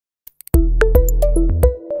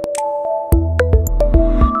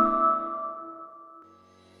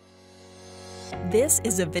This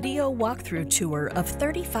is a video walkthrough tour of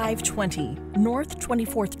 3520 North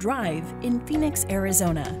 24th Drive in Phoenix,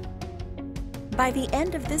 Arizona. By the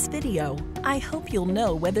end of this video, I hope you'll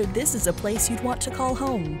know whether this is a place you'd want to call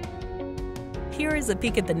home. Here is a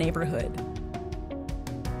peek at the neighborhood.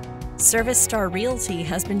 Service Star Realty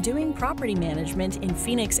has been doing property management in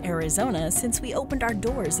Phoenix, Arizona since we opened our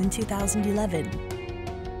doors in 2011.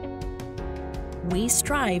 We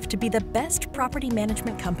strive to be the best property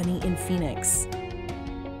management company in Phoenix.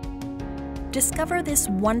 Discover this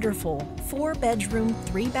wonderful 4-bedroom,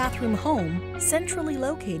 3-bathroom home centrally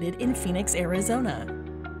located in Phoenix, Arizona.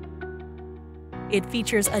 It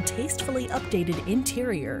features a tastefully updated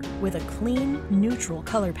interior with a clean, neutral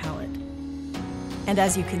color palette. And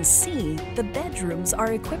as you can see, the bedrooms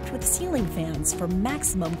are equipped with ceiling fans for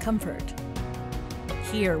maximum comfort.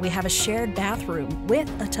 Here we have a shared bathroom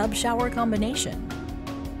with a tub shower combination.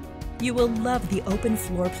 You will love the open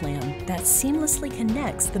floor plan that seamlessly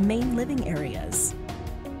connects the main living areas.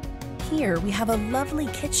 Here we have a lovely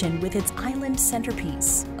kitchen with its island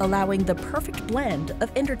centerpiece, allowing the perfect blend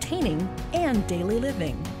of entertaining and daily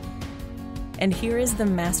living. And here is the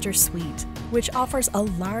master suite, which offers a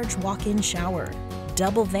large walk-in shower,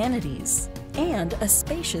 double vanities, and a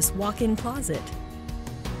spacious walk-in closet.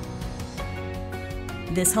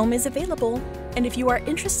 This home is available, and if you are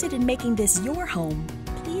interested in making this your home,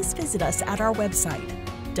 please visit us at our website,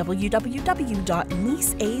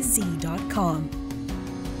 www.leaseaz.com.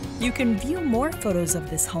 You can view more photos of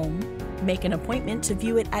this home, make an appointment to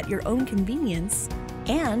view it at your own convenience,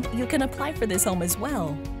 and you can apply for this home as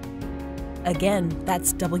well. Again,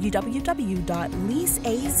 that's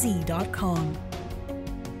www.leaseaz.com.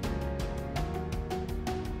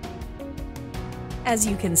 As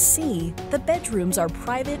you can see, the bedrooms are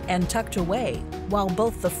private and tucked away, while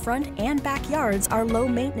both the front and backyards are low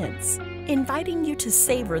maintenance, inviting you to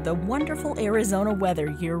savor the wonderful Arizona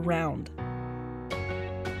weather year-round.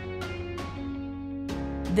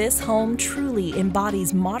 This home truly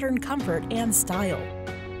embodies modern comfort and style.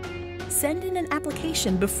 Send in an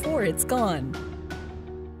application before it's gone.